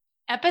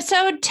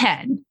Episode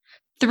 10,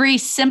 3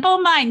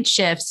 simple mind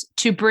shifts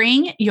to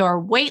bring your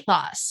weight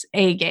loss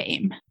A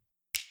game.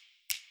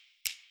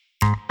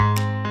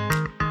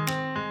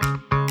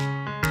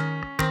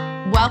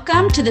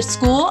 Welcome to the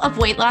School of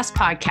Weight Loss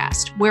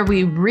podcast, where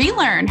we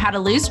relearn how to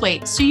lose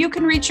weight so you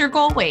can reach your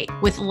goal weight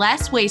with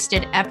less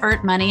wasted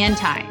effort, money, and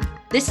time.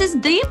 This is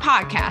the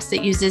podcast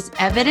that uses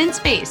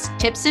evidence-based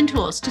tips and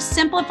tools to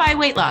simplify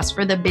weight loss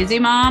for the busy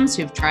moms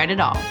who've tried it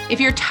all. If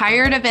you're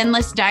tired of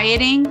endless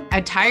dieting,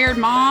 a tired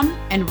mom,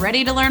 and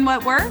ready to learn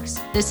what works,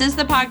 this is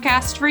the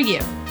podcast for you.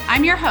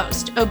 I'm your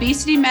host,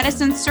 obesity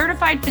medicine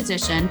certified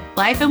physician,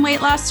 life and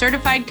weight loss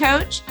certified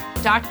coach,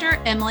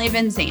 Dr. Emily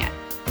Van Zandt.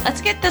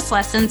 Let's get this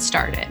lesson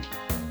started.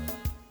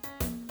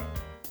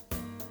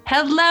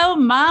 Hello,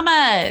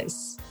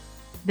 mamas.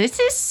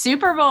 This is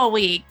Super Bowl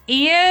week,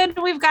 and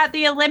we've got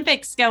the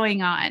Olympics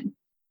going on.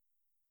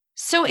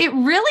 So it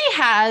really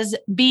has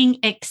being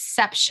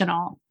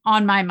exceptional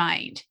on my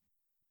mind.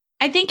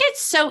 I think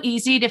it's so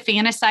easy to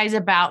fantasize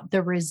about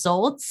the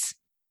results,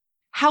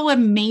 how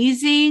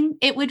amazing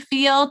it would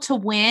feel to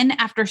win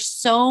after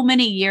so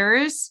many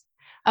years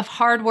of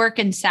hard work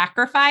and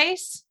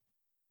sacrifice,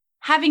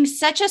 having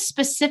such a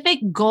specific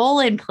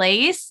goal in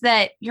place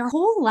that your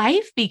whole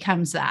life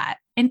becomes that,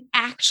 and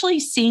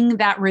actually seeing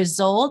that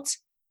result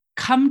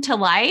come to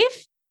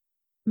life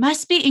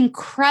must be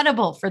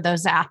incredible for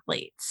those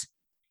athletes.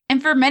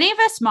 And for many of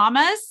us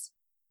mamas,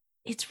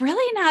 it's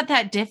really not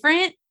that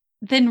different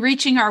than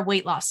reaching our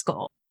weight loss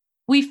goal.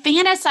 We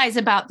fantasize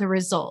about the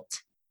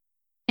result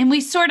and we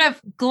sort of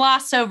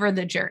gloss over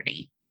the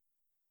journey.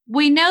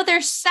 We know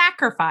there's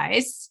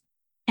sacrifice,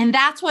 and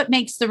that's what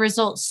makes the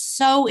result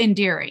so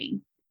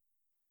endearing.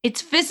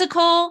 It's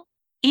physical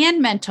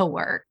and mental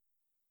work,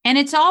 and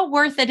it's all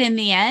worth it in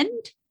the end,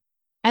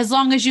 as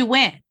long as you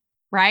win.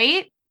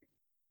 Right?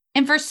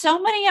 And for so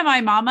many of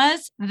my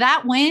mamas,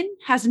 that win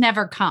has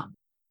never come.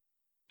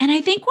 And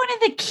I think one of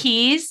the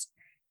keys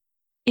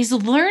is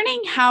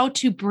learning how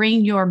to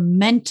bring your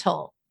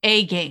mental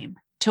A game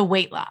to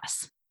weight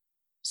loss.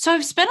 So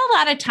I've spent a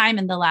lot of time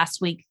in the last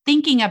week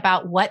thinking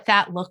about what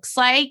that looks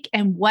like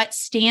and what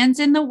stands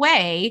in the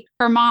way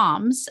for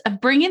moms of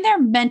bringing their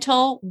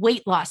mental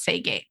weight loss A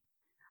game.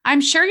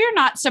 I'm sure you're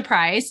not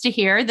surprised to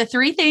hear the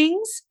 3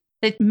 things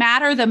that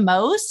matter the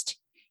most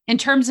in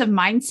terms of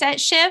mindset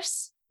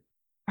shifts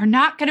are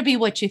not going to be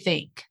what you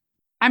think.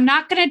 I'm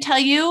not going to tell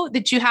you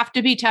that you have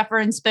to be tougher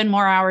and spend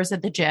more hours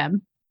at the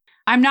gym.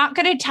 I'm not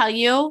going to tell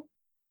you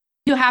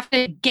you have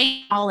to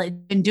gain knowledge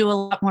and do a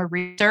lot more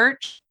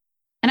research.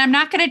 And I'm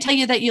not going to tell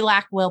you that you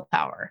lack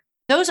willpower.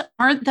 Those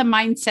aren't the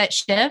mindset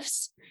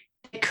shifts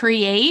that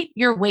create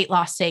your weight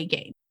loss A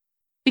game,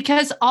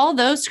 because all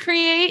those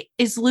create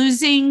is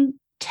losing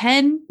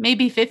 10,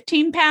 maybe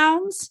 15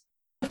 pounds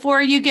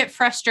before you get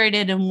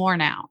frustrated and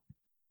worn out.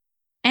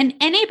 And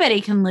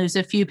anybody can lose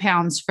a few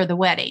pounds for the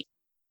wedding.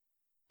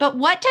 But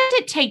what does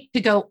it take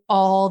to go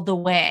all the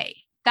way?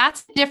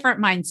 That's a different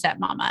mindset,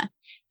 mama.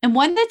 And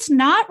one that's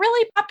not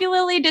really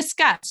popularly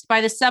discussed by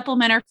the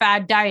supplement or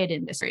fad diet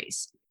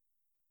industries,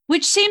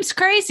 which seems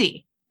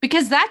crazy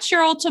because that's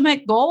your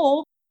ultimate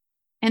goal.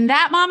 And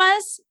that,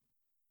 mamas,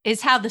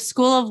 is how the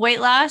School of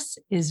Weight Loss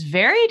is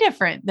very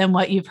different than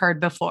what you've heard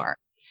before.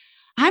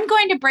 I'm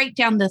going to break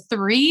down the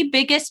 3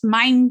 biggest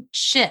mind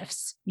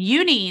shifts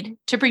you need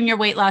to bring your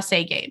weight loss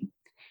A game.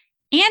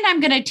 And I'm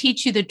going to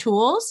teach you the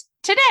tools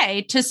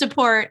today to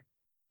support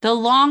the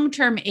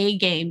long-term A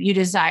game you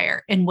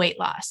desire in weight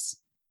loss.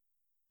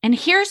 And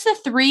here's the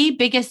 3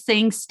 biggest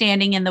things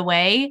standing in the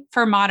way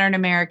for modern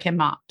American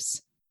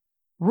moms: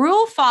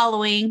 rule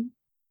following,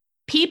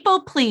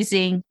 people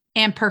pleasing,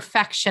 and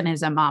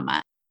perfectionism,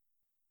 mama.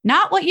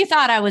 Not what you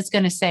thought I was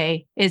going to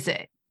say, is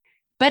it?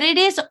 But it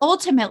is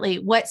ultimately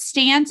what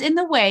stands in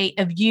the way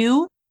of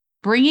you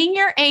bringing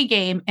your A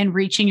game and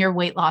reaching your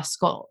weight loss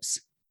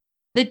goals.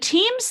 The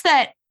teams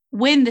that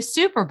win the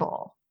Super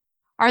Bowl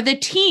are the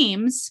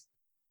teams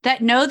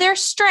that know their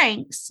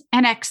strengths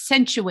and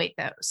accentuate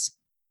those.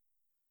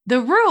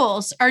 The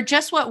rules are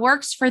just what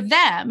works for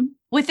them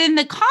within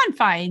the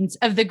confines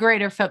of the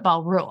greater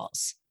football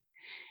rules.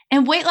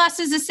 And weight loss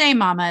is the same,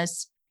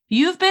 mamas.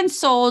 You've been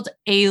sold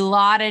a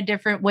lot of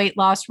different weight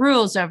loss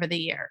rules over the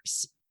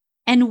years.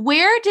 And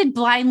where did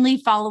blindly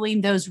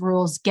following those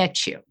rules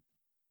get you?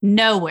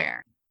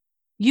 Nowhere.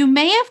 You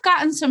may have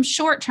gotten some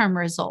short-term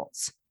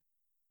results,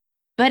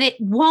 but it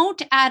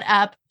won't add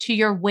up to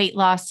your weight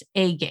loss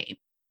A game.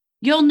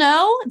 You'll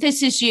know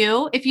this is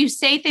you if you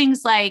say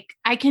things like,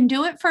 I can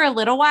do it for a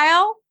little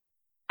while.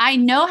 I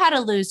know how to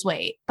lose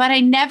weight, but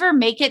I never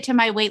make it to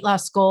my weight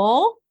loss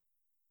goal.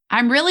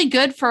 I'm really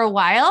good for a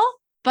while,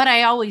 but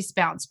I always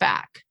bounce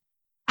back.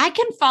 I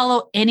can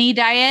follow any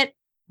diet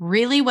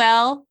really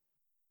well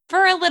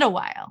for a little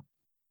while.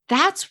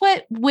 That's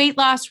what weight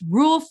loss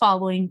rule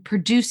following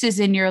produces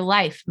in your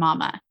life,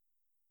 mama.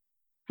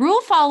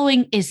 Rule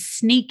following is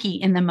sneaky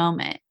in the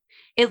moment.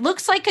 It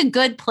looks like a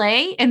good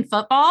play in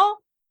football,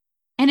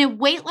 and in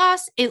weight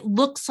loss, it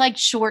looks like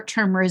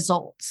short-term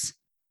results.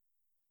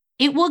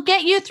 It will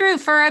get you through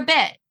for a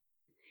bit.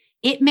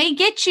 It may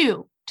get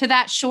you to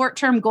that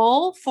short-term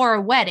goal for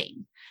a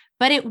wedding,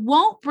 but it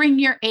won't bring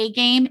your A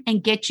game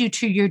and get you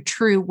to your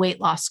true weight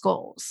loss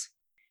goals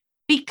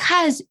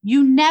because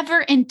you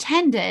never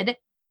intended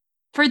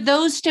for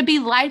those to be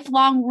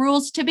lifelong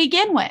rules to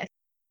begin with.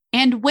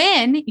 And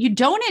when you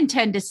don't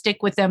intend to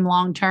stick with them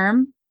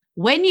long-term,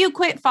 when you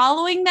quit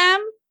following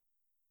them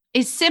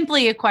is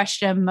simply a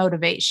question of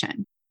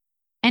motivation.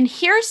 And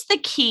here's the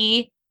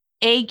key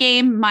A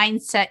game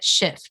mindset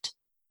shift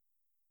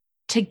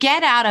to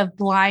get out of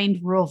blind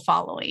rule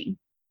following.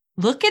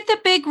 Look at the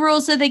big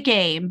rules of the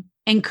game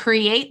and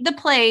create the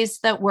plays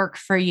that work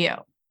for you.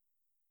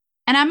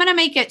 And I'm going to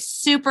make it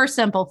super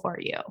simple for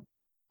you.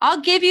 I'll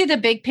give you the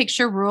big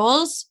picture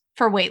rules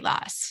for weight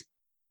loss.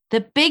 The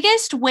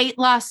biggest weight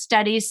loss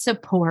studies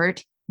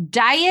support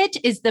diet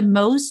is the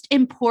most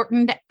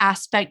important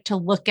aspect to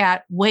look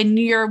at when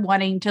you're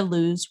wanting to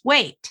lose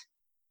weight.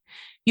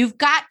 You've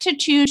got to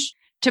choose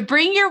to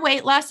bring your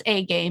weight loss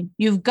A game.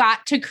 You've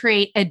got to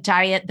create a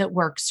diet that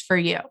works for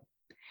you.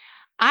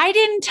 I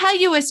didn't tell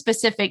you a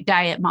specific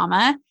diet,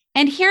 Mama.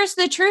 And here's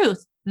the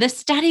truth. The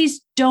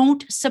studies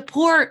don't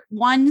support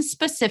one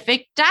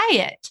specific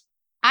diet.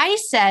 I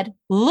said,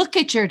 look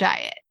at your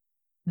diet.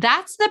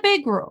 That's the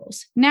big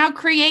rules. Now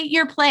create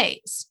your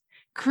plays.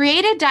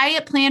 Create a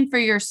diet plan for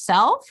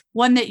yourself,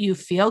 one that you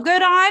feel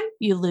good on,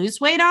 you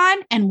lose weight on,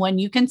 and one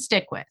you can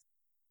stick with.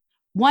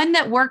 One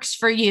that works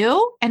for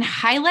you and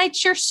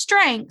highlights your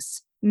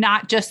strengths,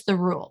 not just the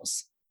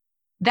rules.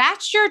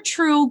 That's your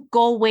true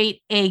goal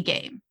weight A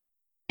game.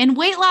 In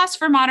Weight Loss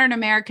for Modern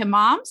American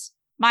Moms,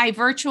 my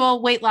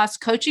virtual weight loss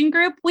coaching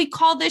group, we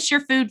call this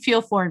your food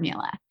fuel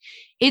formula.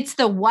 It's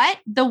the what,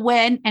 the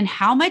when, and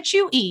how much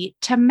you eat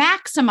to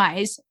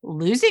maximize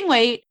losing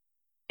weight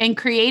and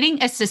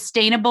creating a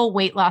sustainable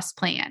weight loss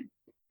plan.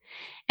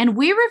 And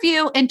we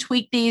review and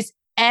tweak these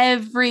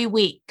every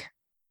week.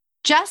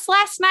 Just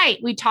last night,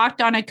 we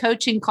talked on a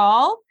coaching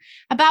call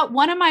about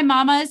one of my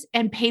mamas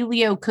and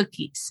paleo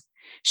cookies.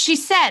 She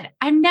said,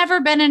 I've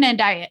never been in a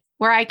diet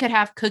where I could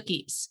have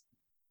cookies.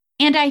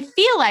 And I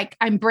feel like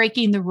I'm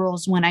breaking the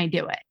rules when I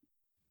do it.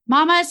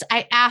 Mamas,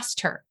 I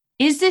asked her,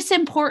 is this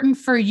important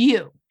for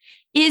you?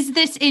 Is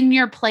this in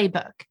your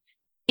playbook?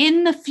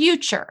 In the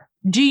future,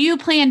 do you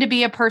plan to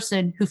be a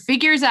person who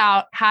figures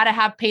out how to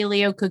have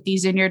paleo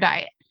cookies in your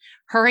diet?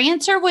 Her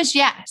answer was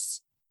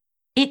yes.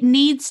 It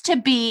needs to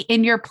be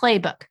in your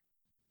playbook.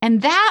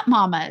 And that,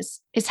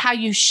 mamas, is how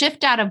you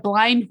shift out of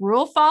blind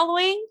rule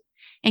following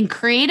and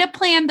create a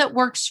plan that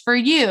works for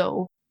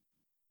you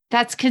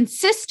that's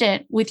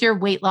consistent with your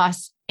weight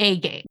loss A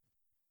game.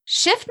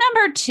 Shift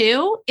number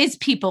 2 is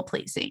people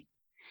pleasing.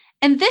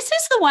 And this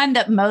is the one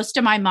that most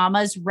of my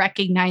mamas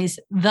recognize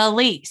the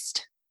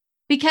least.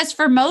 Because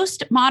for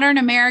most modern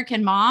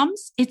American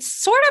moms, it's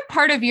sort of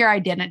part of your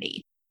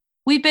identity.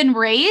 We've been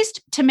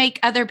raised to make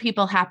other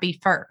people happy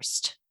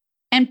first.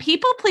 And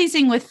people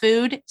pleasing with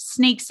food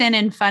sneaks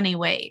in funny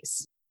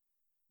ways.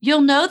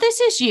 You'll know this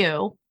is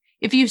you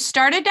if you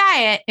start a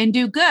diet and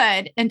do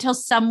good until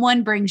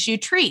someone brings you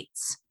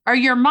treats or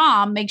your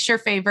mom makes your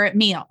favorite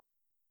meal.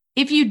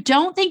 If you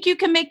don't think you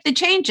can make the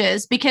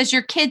changes because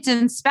your kids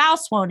and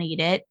spouse won't eat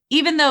it,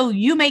 even though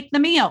you make the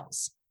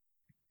meals,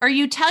 or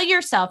you tell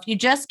yourself you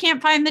just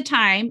can't find the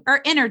time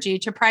or energy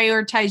to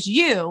prioritize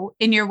you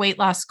in your weight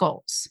loss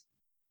goals.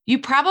 You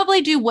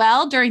probably do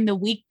well during the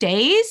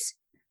weekdays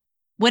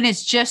when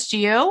it's just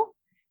you,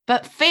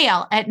 but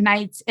fail at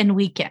nights and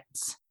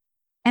weekends.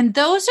 And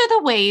those are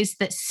the ways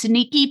that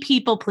sneaky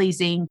people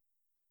pleasing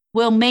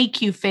will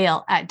make you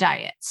fail at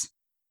diets.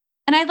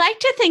 And I like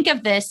to think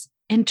of this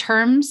in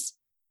terms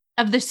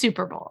of the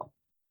Super Bowl.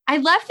 I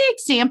love the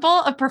example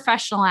of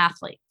professional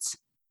athletes.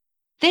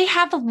 They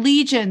have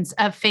legions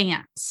of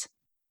fans.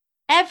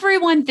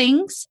 Everyone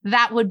thinks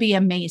that would be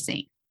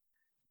amazing.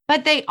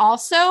 But they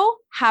also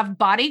have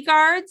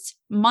bodyguards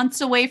months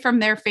away from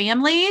their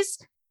families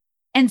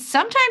and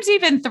sometimes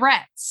even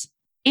threats.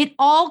 It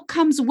all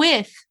comes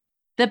with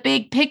the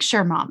big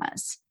picture,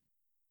 mamas.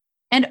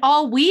 And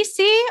all we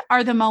see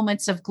are the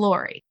moments of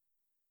glory.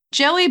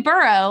 Joey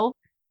Burrow,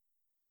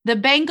 the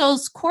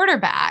Bengals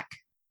quarterback,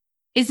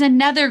 is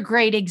another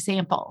great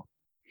example.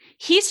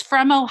 He's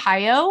from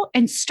Ohio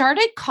and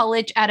started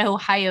college at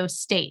Ohio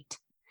State.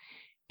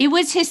 It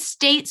was his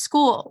state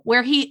school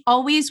where he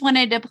always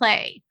wanted to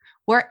play,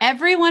 where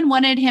everyone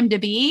wanted him to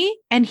be,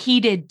 and he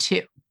did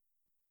too.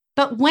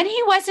 But when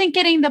he wasn't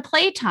getting the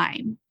play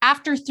time,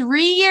 after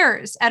 3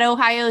 years at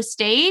Ohio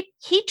State,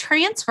 he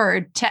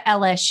transferred to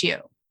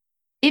LSU.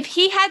 If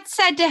he had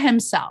said to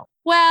himself,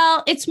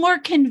 well, it's more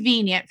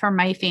convenient for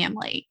my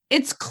family,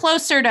 it's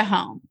closer to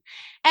home,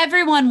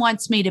 everyone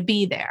wants me to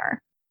be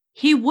there,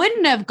 he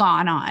wouldn't have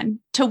gone on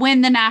to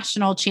win the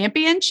national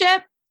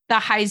championship, the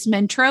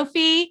Heisman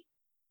Trophy,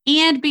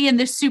 and be in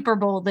the Super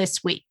Bowl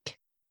this week.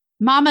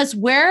 Mamas,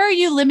 where are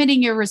you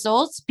limiting your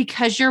results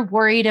because you're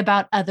worried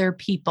about other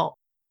people?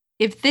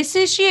 If this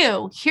is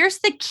you, here's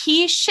the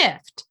key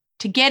shift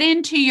to get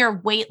into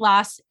your weight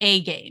loss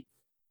A game.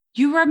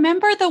 You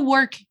remember the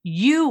work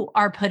you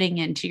are putting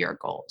into your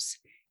goals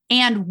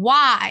and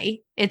why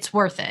it's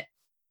worth it.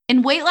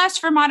 In Weight Loss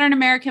for Modern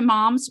American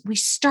Moms, we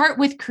start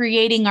with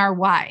creating our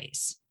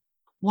whys.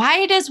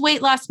 Why does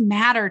weight loss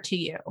matter to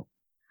you?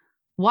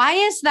 Why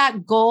is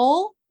that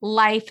goal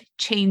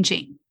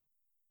life-changing?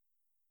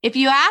 If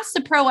you ask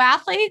the pro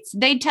athletes,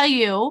 they'd tell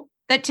you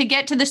that to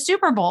get to the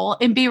Super Bowl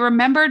and be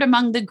remembered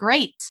among the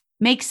greats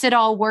makes it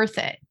all worth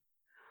it.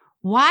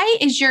 Why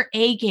is your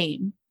A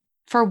game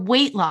for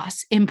weight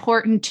loss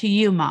important to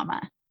you,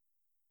 mama?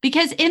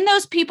 Because in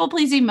those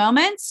people-pleasing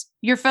moments,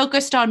 you're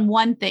focused on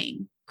one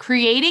thing,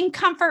 creating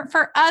comfort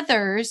for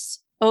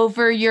others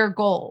over your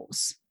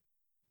goals,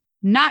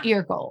 not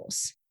your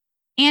goals.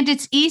 And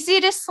it's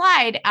easy to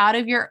slide out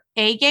of your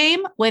A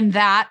game when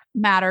that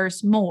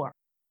matters more.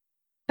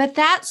 But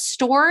that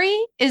story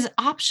is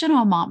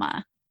optional,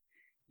 mama.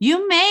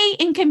 You may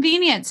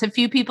inconvenience a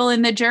few people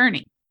in the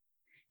journey.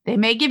 They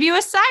may give you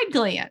a side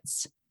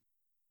glance,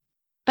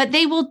 but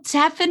they will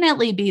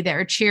definitely be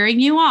there cheering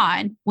you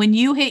on when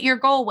you hit your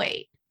goal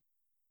weight.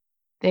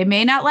 They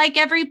may not like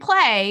every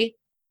play,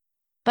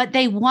 but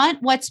they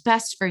want what's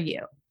best for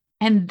you,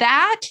 and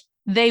that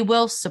they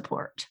will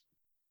support.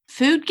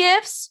 Food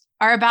gifts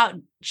are about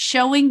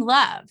showing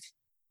love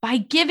by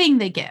giving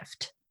the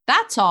gift.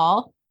 That's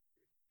all.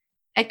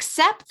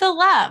 Accept the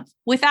love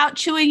without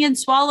chewing and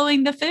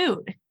swallowing the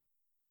food.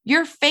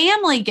 Your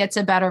family gets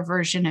a better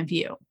version of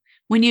you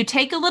when you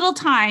take a little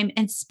time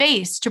and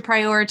space to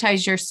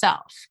prioritize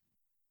yourself.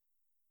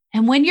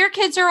 And when your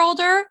kids are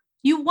older,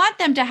 you want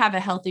them to have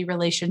a healthy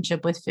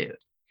relationship with food.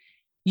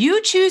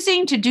 You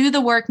choosing to do the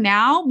work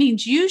now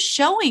means you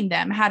showing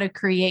them how to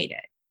create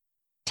it.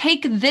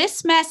 Take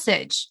this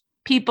message,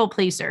 people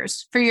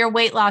pleasers, for your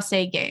weight loss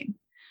A game.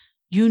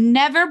 You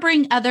never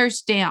bring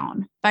others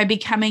down by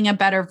becoming a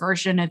better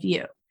version of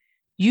you.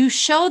 You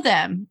show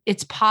them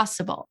it's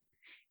possible,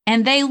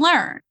 and they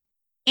learn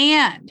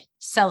and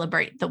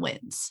celebrate the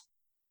wins.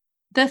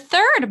 The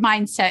third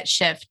mindset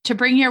shift to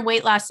bring your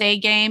weight loss A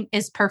game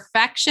is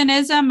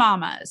perfectionism,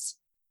 mamas.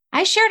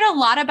 I shared a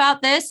lot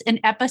about this in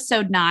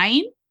episode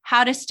 9,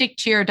 How to Stick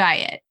to Your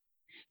Diet,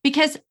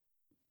 because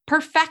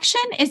perfection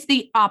is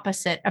the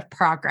opposite of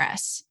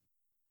progress.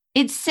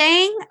 It's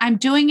saying I'm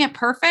doing it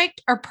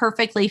perfect or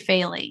perfectly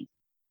failing.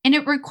 And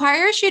it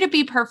requires you to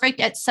be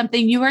perfect at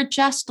something you are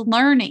just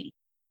learning.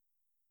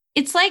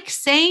 It's like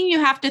saying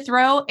you have to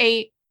throw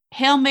a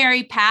Hail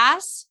Mary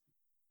pass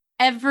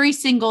every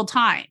single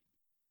time.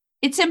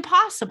 It's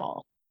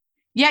impossible.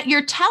 Yet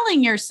you're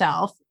telling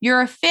yourself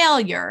you're a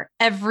failure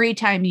every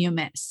time you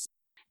miss.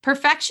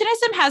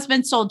 Perfectionism has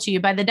been sold to you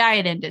by the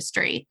diet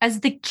industry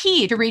as the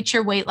key to reach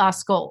your weight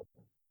loss goal.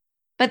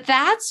 But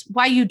that's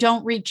why you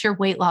don't reach your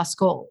weight loss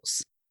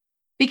goals.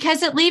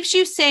 Because it leaves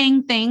you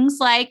saying things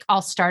like,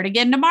 I'll start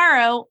again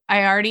tomorrow.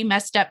 I already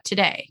messed up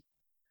today.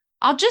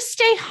 I'll just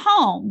stay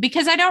home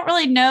because I don't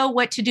really know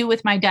what to do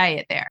with my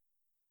diet there.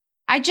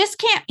 I just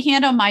can't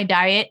handle my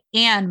diet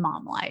and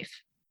mom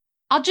life.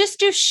 I'll just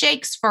do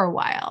shakes for a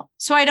while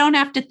so I don't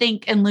have to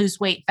think and lose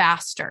weight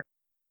faster.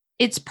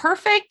 It's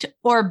perfect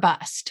or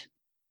bust.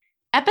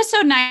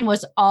 Episode 9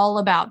 was all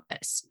about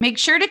this. Make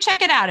sure to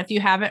check it out if you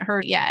haven't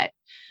heard yet.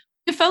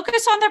 To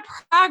focus on the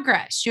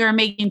progress you are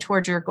making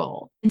towards your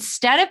goal.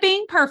 Instead of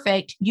being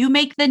perfect, you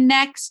make the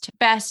next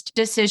best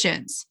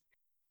decisions.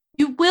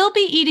 You will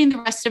be eating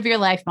the rest of your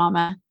life,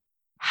 mama.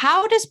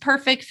 How does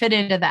perfect fit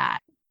into that?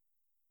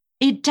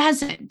 It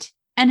doesn't,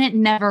 and it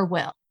never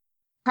will.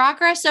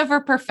 Progress over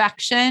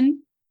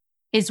perfection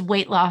is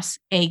weight loss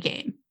A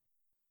game.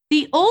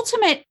 The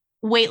ultimate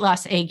weight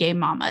loss A game,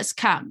 mamas,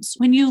 comes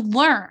when you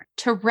learn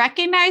to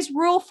recognize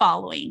rule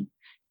following,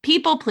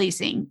 people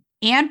pleasing,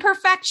 and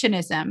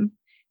perfectionism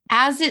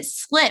as it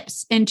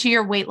slips into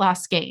your weight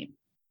loss game.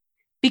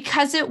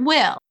 Because it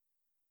will.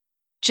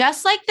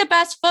 Just like the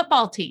best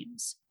football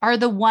teams are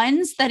the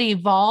ones that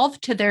evolve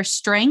to their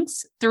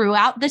strengths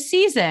throughout the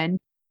season,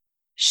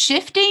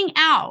 shifting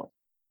out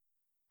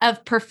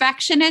of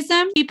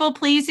perfectionism, people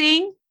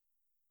pleasing,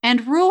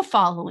 and rule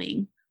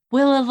following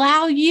will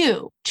allow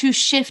you to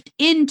shift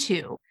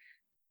into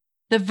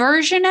the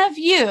version of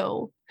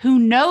you who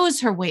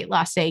knows her weight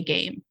loss A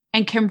game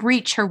and can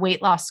reach her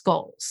weight loss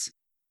goals.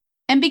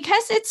 And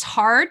because it's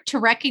hard to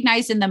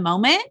recognize in the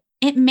moment,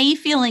 it may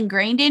feel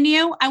ingrained in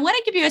you. I want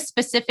to give you a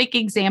specific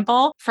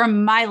example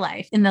from my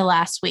life in the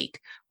last week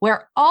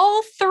where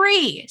all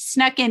three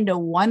snuck into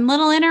one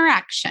little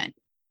interaction.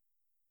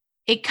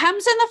 It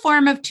comes in the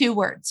form of 2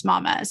 words,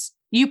 mamas.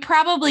 You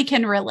probably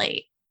can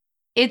relate.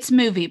 It's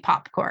movie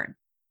popcorn.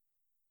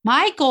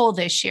 My goal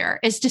this year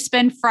is to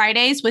spend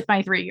Fridays with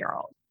my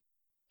 3-year-old.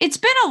 It's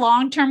been a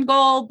long-term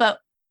goal, but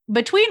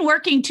between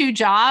working 2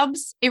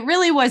 jobs, it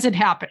really wasn't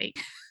happening.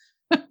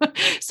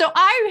 So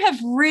I have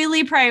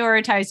really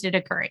prioritized it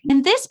occurring.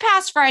 And this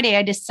past Friday,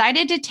 I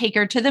decided to take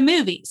her to the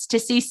movies to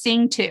see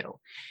Sing 2.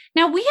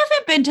 Now, we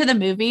haven't been to the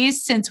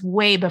movies since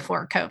way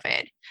before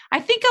COVID. I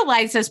think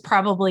Eliza's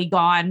probably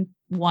gone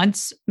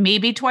once,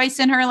 maybe twice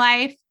in her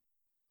life.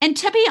 And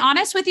to be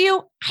honest with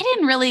you, I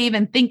didn't really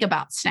even think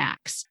about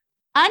snacks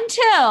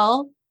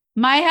until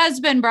my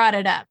husband brought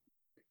it up.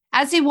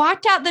 As he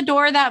walked out the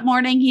door that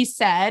morning, he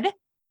said,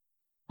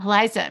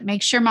 Eliza,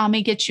 make sure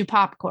mommy gets you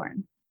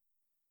popcorn.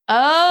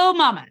 Oh,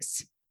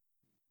 mamas,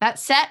 that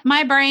set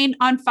my brain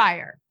on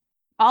fire.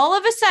 All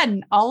of a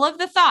sudden, all of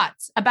the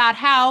thoughts about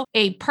how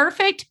a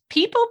perfect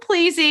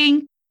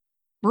people-pleasing,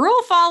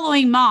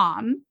 rule-following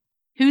mom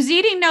who's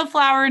eating no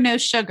flour, no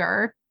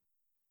sugar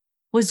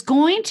was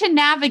going to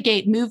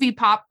navigate movie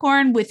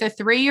popcorn with a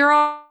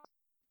 3-year-old.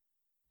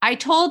 I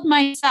told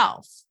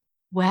myself,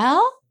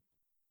 well,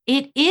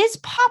 it is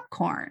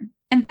popcorn,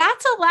 and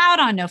that's allowed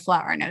on no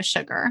flour, no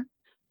sugar,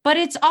 but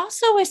it's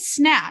also a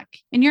snack,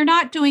 and you're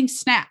not doing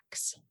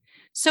snacks.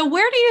 So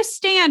where do you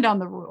stand on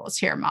the rules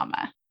here,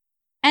 mama?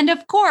 And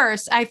of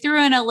course, I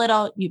threw in a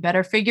little, you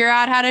better figure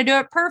out how to do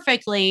it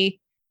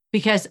perfectly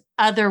because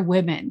other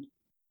women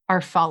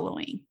are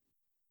following.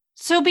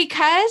 So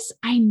because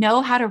I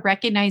know how to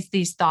recognize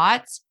these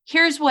thoughts,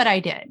 here's what I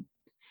did.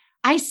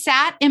 I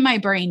sat in my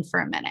brain for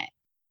a minute.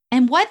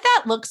 And what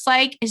that looks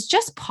like is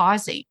just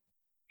pausing.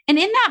 And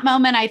in that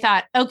moment, I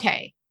thought,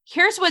 okay,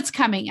 here's what's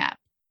coming up.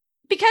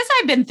 Because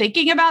I've been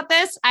thinking about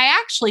this, I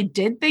actually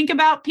did think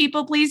about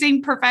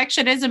people-pleasing,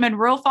 perfectionism, and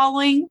rule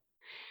following.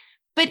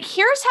 But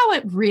here's how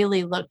it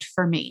really looked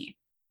for me.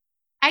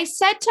 I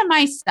said to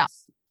myself,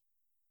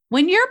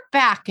 when you're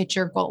back at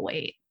your goal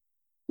weight,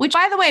 which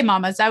by the way,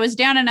 mamas, I was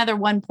down another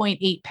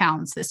 1.8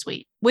 pounds this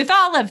week with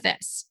all of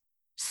this,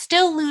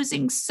 still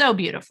losing so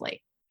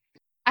beautifully.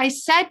 I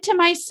said to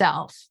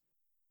myself,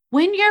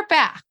 when you're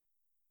back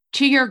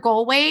to your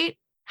goal weight,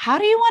 how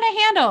do you want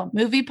to handle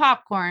movie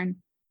popcorn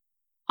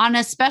on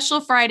a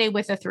special Friday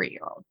with a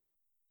 3-year-old?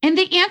 And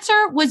the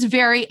answer was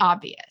very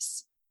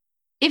obvious.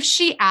 If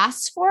she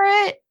asks for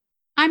it,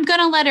 I'm going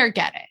to let her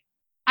get it.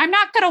 I'm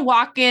not going to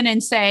walk in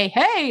and say,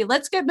 hey,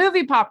 let's get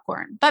movie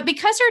popcorn. But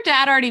because her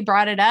dad already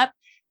brought it up,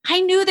 I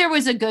knew there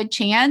was a good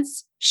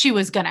chance she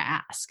was going to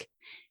ask.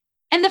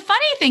 And the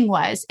funny thing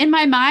was, in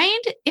my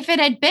mind, if it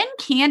had been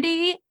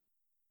candy,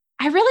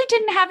 I really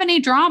didn't have any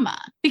drama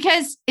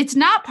because it's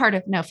not part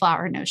of no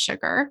flour, no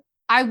sugar.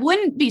 I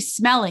wouldn't be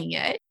smelling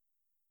it.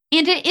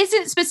 And it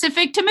isn't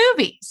specific to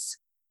movies.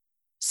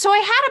 So I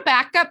had a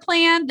backup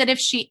plan that if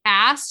she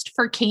asked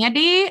for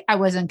candy, I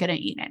wasn't going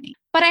to eat any.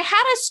 But I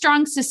had a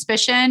strong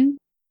suspicion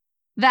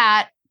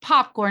that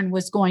popcorn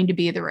was going to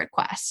be the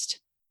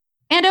request.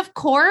 And of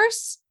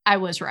course, I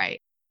was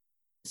right.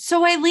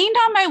 So I leaned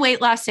on my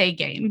weight loss A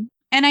game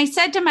and I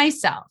said to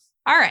myself,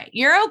 all right,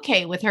 you're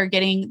okay with her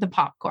getting the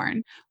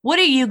popcorn. What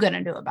are you going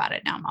to do about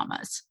it now,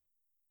 mamas?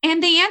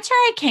 And the answer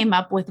I came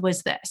up with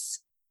was this.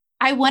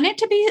 I want it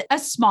to be a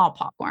small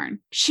popcorn.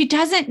 She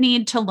doesn't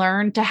need to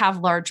learn to have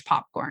large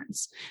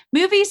popcorns.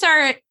 Movies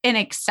are an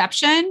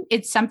exception.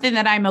 It's something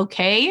that I'm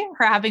okay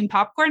her having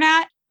popcorn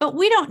at, but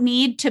we don't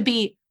need to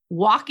be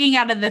walking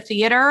out of the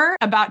theater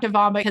about to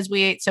vomit because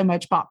we ate so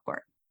much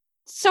popcorn.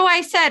 So I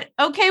said,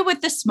 okay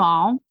with the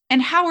small,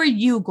 and how are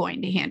you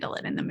going to handle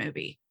it in the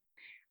movie?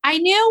 I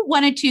knew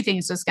one of two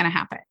things was going to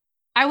happen.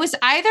 I was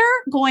either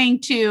going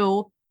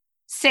to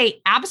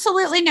say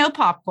absolutely no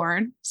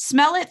popcorn,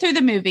 smell it through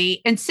the movie,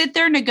 and sit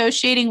there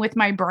negotiating with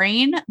my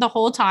brain the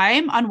whole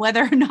time on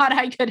whether or not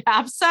I could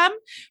have some,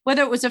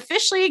 whether it was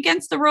officially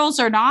against the rules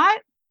or not,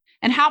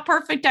 and how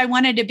perfect I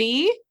wanted to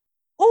be.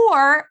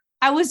 Or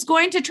I was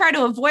going to try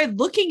to avoid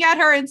looking at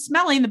her and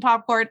smelling the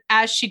popcorn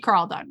as she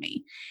crawled on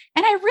me.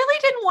 And I really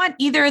didn't want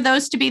either of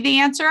those to be the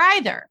answer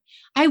either.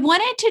 I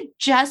wanted to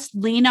just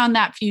lean on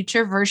that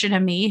future version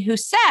of me who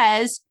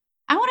says,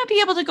 I want to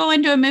be able to go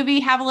into a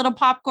movie, have a little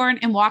popcorn,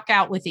 and walk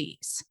out with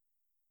ease.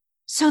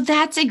 So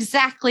that's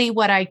exactly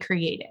what I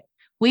created.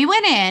 We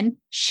went in,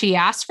 she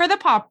asked for the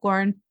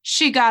popcorn,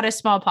 she got a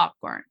small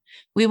popcorn.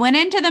 We went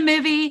into the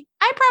movie.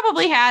 I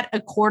probably had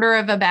a quarter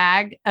of a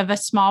bag of a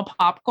small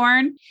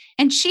popcorn,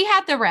 and she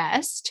had the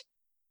rest.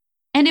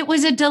 And it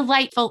was a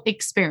delightful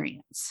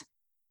experience.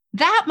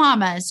 That,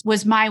 mamas,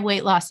 was my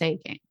weight loss A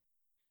game.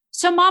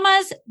 So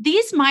mamas,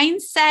 these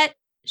mindset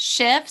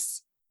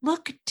shifts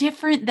look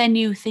different than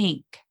you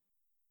think.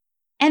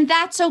 And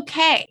that's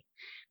okay,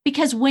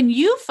 because when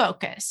you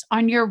focus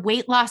on your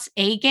weight loss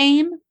A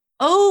game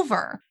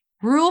over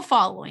rule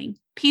following,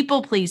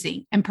 people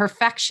pleasing, and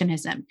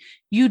perfectionism,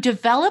 you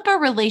develop a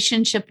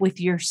relationship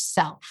with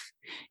yourself.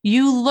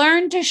 You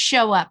learn to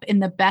show up in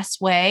the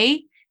best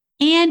way,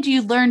 and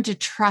you learn to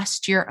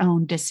trust your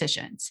own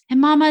decisions. And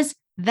mamas,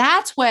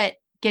 that's what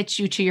gets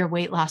you to your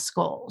weight loss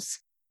goals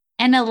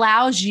and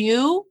allows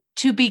you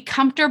to be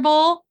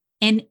comfortable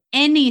in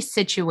any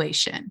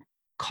situation,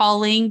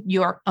 calling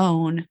your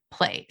own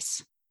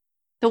plays.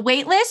 The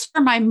waitlist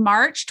for my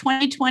March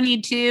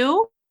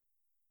 2022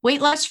 Weight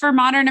Loss for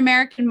Modern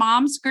American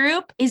Moms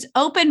group is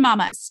open,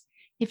 mamas.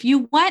 If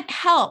you want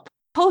help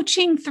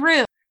coaching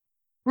through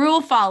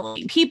rule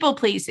following, people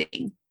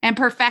pleasing, and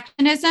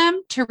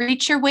perfectionism to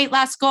reach your weight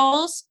loss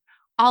goals,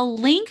 I'll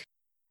link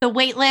the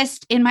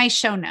waitlist in my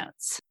show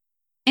notes.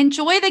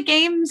 Enjoy the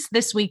games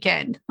this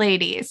weekend,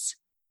 ladies.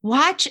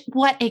 Watch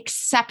what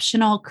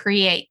exceptional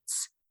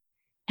creates.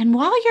 And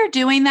while you're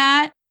doing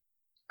that,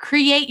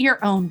 create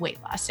your own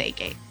weight loss A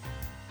game.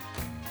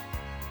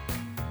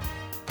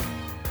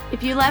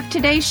 If you loved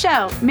today's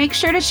show, make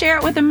sure to share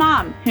it with a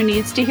mom who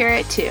needs to hear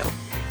it too.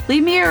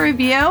 Leave me a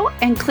review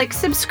and click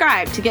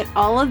subscribe to get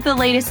all of the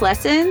latest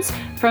lessons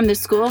from the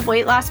School of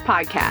Weight Loss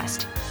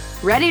podcast.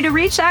 Ready to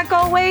reach that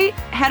goal weight?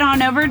 Head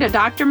on over to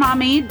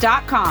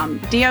drmommy.com,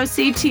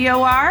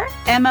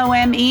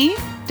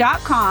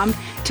 DOCTORMOME.com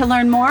to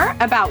learn more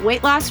about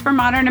Weight Loss for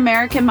Modern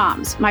American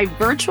Moms, my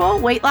virtual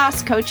weight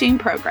loss coaching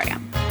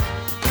program.